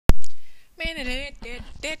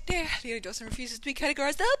Leonie Dawson refuses to be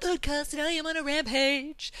categorized the podcast, and I am on a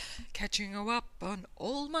rampage, catching you up on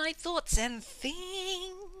all my thoughts and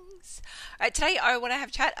things. Today I want to have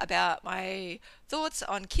a chat about my thoughts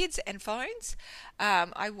on kids and phones.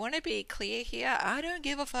 I want to be clear here, I don't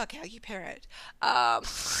give a fuck how you parent. And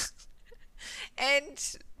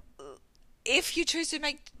if you choose to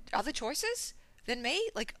make other choices than me,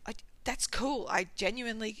 that's cool.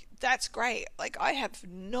 That's great. I have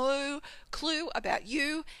no clue about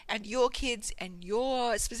you and your kids and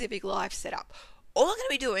your specific life setup. All I'm going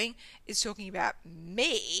to be doing is talking about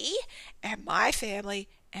me and my family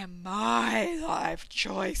and my life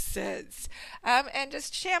choices, and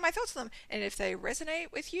just share my thoughts on them. And if they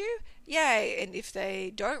resonate with you, yay. And if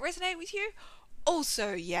they don't resonate with you,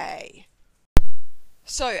 also yay.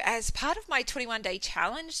 So, as part of my 21-day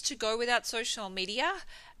challenge to go without social media,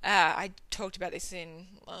 I talked about this in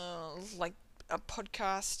a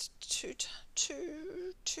podcast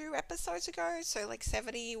two episodes ago, so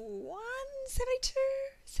 71, 72,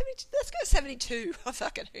 72, let's go 72,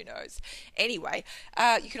 fucking who knows. Anyway,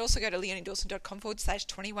 you can also go to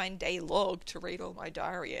leoniedawson.com/21-day log to read all my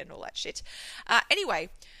diary and all that shit. Anyway,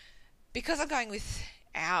 because I'm going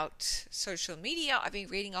without social media, I've been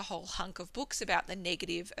reading a whole hunk of books about the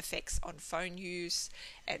negative effects on phone use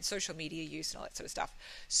and social media use and all that sort of stuff.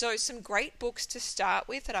 So some great books to start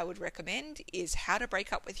with that I would recommend is How to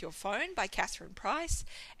Break Up with Your Phone by Catherine Price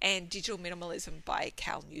and Digital Minimalism by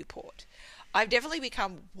Cal Newport. I've definitely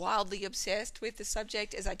become wildly obsessed with the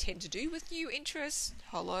subject, as I tend to do with new interests.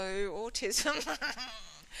 Hello, autism.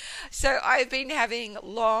 So I've been having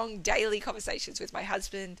long daily conversations with my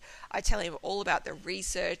husband. I tell him all about the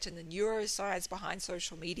research and the neuroscience behind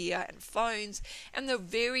social media and phones and the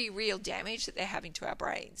very real damage that they're having to our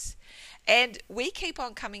brains. And we keep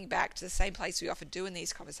on coming back to the same place we often do in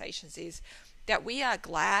these conversations, is that we are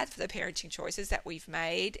glad for the parenting choices that we've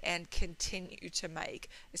made and continue to make,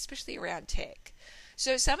 especially around tech.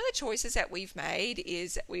 So some of the choices that we've made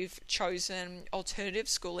is that we've chosen alternative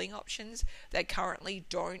schooling options that currently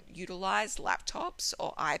don't utilize laptops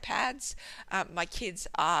or iPads. My kids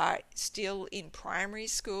are still in primary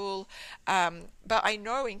school, but I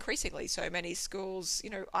know increasingly so many schools,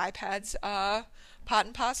 iPads are part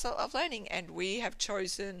and parcel of learning, and we have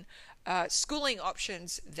chosen schooling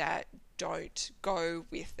options that don't go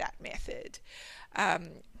with that method.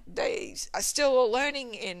 They are still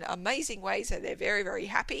learning in amazing ways, and they're very, very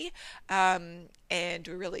happy. And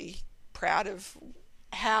we're really proud of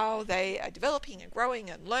how they are developing and growing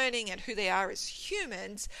and learning and who they are as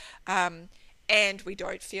humans. And we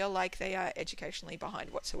don't feel like they are educationally behind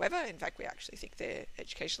whatsoever. In fact, we actually think they're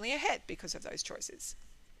educationally ahead because of those choices.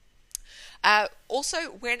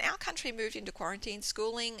 Also, when our country moved into quarantine,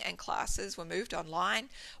 schooling and classes were moved online.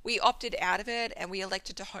 We opted out of it and we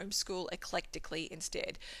elected to homeschool eclectically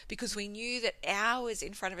instead, because we knew that hours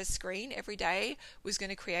in front of a screen every day was going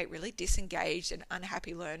to create really disengaged and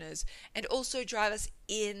unhappy learners, and also drive us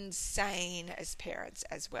insane as parents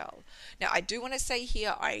as well. Now, I do want to say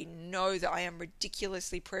here, I know that I am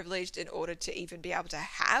ridiculously privileged in order to even be able to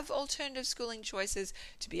have alternative schooling choices,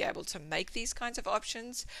 to be able to make these kinds of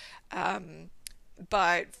options.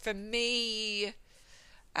 But for me,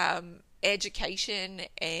 education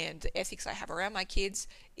and the ethics I have around my kids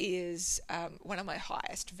is one of my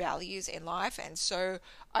highest values in life. And so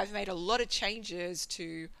I've made a lot of changes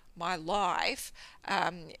to my life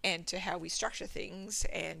and to how we structure things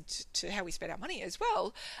and to how we spend our money as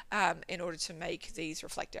well, in order to make these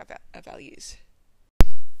reflect our values.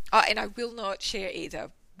 And I will not share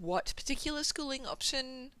either what particular schooling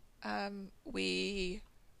option we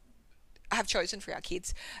have chosen for our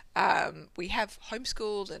kids. We have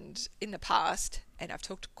homeschooled and in the past, and I've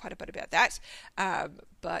talked quite a bit about that,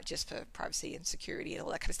 but just for privacy and security and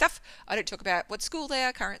all that kind of stuff, I don't talk about what school they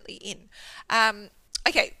are currently in.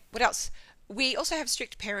 Okay, what else? We also have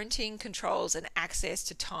strict parenting controls and access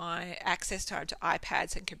time to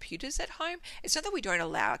iPads and computers at home. It's not that we don't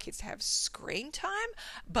allow our kids to have screen time,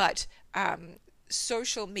 but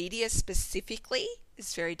social media specifically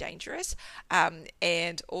is very dangerous,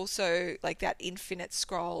 and also that infinite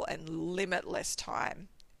scroll and limitless time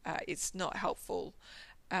is not helpful,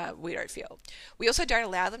 we don't feel. We also don't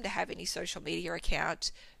allow them to have any social media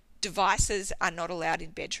account. Devices are not allowed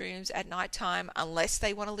in bedrooms at night time unless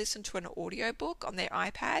they want to listen to an audiobook on their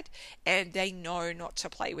iPad and they know not to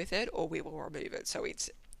play with it, or we will remove it. So it's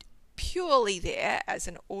purely there as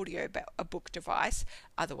an a book device.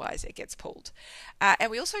 Otherwise, it gets pulled. And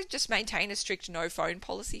we also just maintain a strict no phone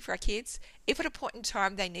policy for our kids. If at a point in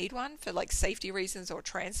time they need one for like safety reasons or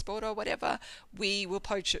transport or whatever, we will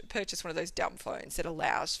purchase one of those dumb phones that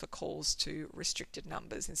allows for calls to restricted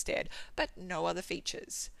numbers instead, but no other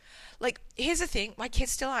features. Like, here's the thing, my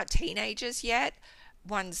kids still aren't teenagers yet.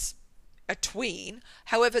 One's a tween.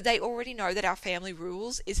 However, they already know that our family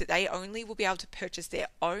rules is that they only will be able to purchase their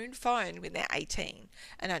own phone when they're 18.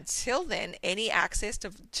 And until then, any access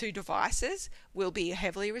to devices will be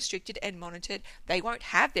heavily restricted and monitored. They won't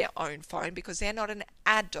have their own phone because they're not an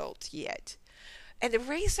adult yet. And the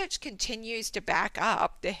research continues to back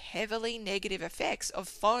up the heavily negative effects of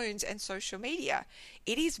phones and social media.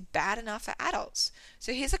 It is bad enough for adults.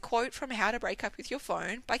 So here's a quote from How to Break Up with Your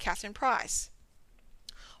Phone by Catherine Price.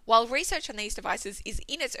 While research on these devices is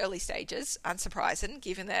in its early stages, unsurprising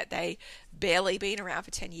given that they've barely been around for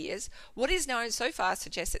 10 years, what is known so far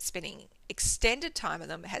suggests that spending extended time on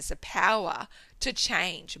them has the power to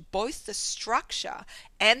change both the structure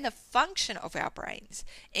and the function of our brains,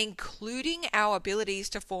 including our abilities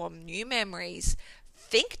to form new memories,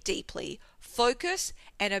 think deeply, focus,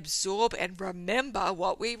 and absorb and remember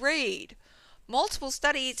what we read. Multiple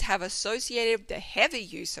studies have associated the heavy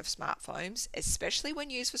use of smartphones, especially when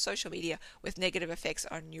used for social media, with negative effects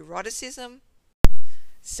on neuroticism,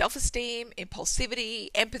 self-esteem, impulsivity,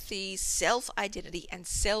 empathy, self-identity, and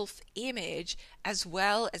self-image, as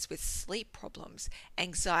well as with sleep problems,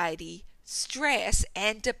 anxiety, stress,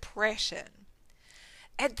 and depression.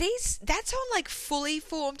 And that's on like fully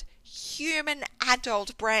formed human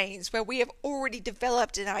adult brains where we have already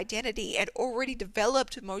developed an identity and already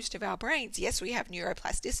developed most of our brains. Yes, we have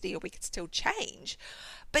neuroplasticity, or we can still change,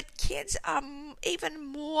 but kids are even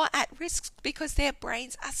more at risk because their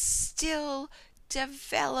brains are still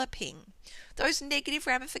developing. Those negative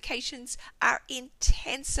ramifications are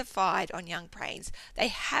intensified on young brains. They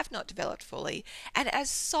have not developed fully, and as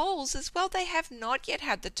souls as well, they have not yet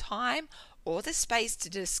had the time or the space to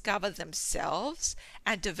discover themselves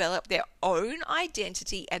and develop their own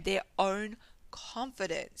identity and their own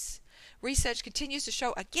confidence. Research continues to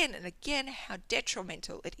show again and again how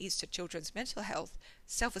detrimental it is to children's mental health,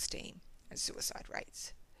 self-esteem, and suicide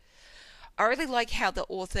rates. I really like how the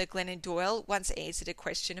author Glennon Doyle once answered a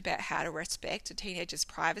question about how to respect a teenager's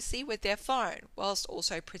privacy with their phone whilst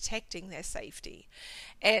also protecting their safety.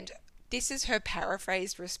 And this is her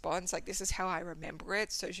paraphrased response, like this is how I remember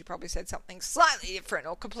it, so she probably said something slightly different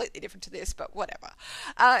or completely different to this, but whatever.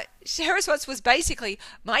 Her response was basically,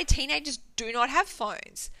 my teenagers do not have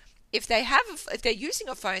phones. If they're using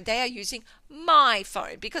a phone, they are using my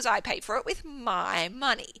phone because I pay for it with my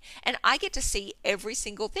money. And I get to see every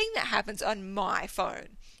single thing that happens on my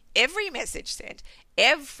phone. Every message sent,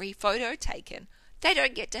 every photo taken. They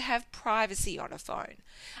don't get to have privacy on a phone.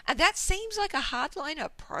 And that seems like a hardline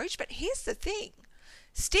approach, but here's the thing.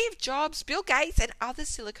 Steve Jobs, Bill Gates, and other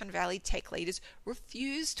Silicon Valley tech leaders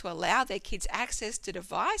refuse to allow their kids access to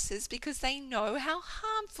devices because they know how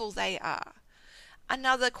harmful they are.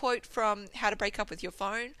 Another quote from How to Break Up with Your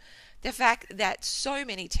Phone, the fact that so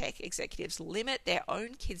many tech executives limit their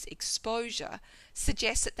own kids' exposure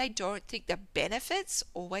suggests that they don't think the benefits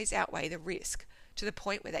always outweigh the risk, to the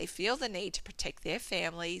point where they feel the need to protect their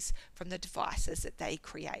families from the devices that they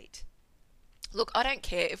create. Look, I don't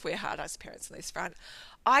care if we're hard as parents on this front.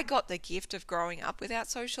 I got the gift of growing up without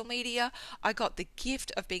social media. I got the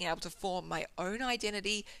gift of being able to form my own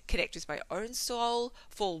identity, connect with my own soul,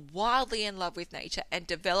 fall wildly in love with nature, and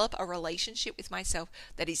develop a relationship with myself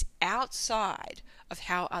that is outside of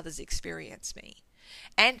how others experience me.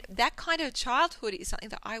 And that kind of childhood is something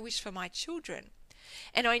that I wish for my children.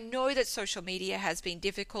 And I know that social media has been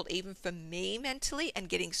difficult even for me mentally, and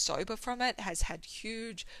getting sober from it has had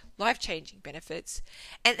huge life-changing benefits.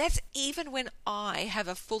 And that's even when I have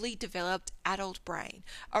a fully developed adult brain,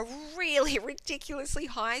 a really ridiculously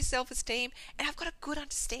high self-esteem, and I've got a good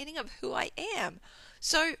understanding of who I am.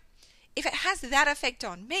 So if it has that effect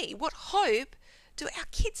on me, what hope do our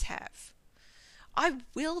kids have? I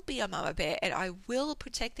will be a mama bear, and I will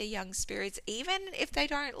protect their young spirits even if they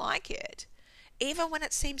don't like it. Even when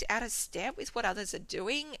it seems out of step with what others are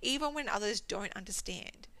doing, even when others don't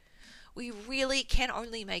understand. We really can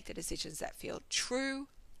only make the decisions that feel true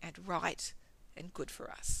and right and good for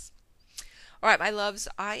us. All right, my loves,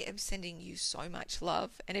 I am sending you so much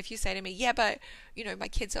love. And if you say to me, yeah, but, my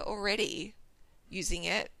kids are already using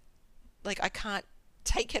it, like I can't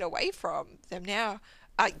take it away from them now.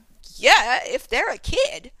 Yeah, if they're a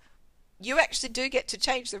kid, you actually do get to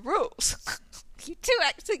change the rules. You do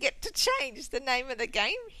actually get to change the name of the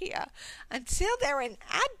game here. Until they're an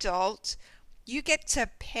adult, You get to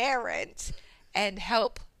parent and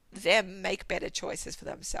help them make better choices for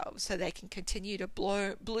themselves so they can continue to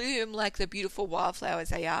bloom like the beautiful wildflowers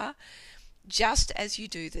they are, just as you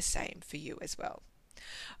do the same for you as well.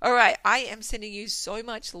 All right, I am sending you so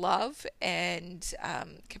much love and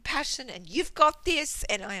compassion, and you've got this,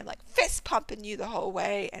 and I am like fist pumping you the whole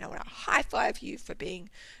way, and I want to high five you for being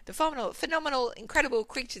the phenomenal, incredible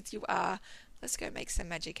creatures you are. Let's go make some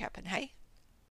magic happen, hey?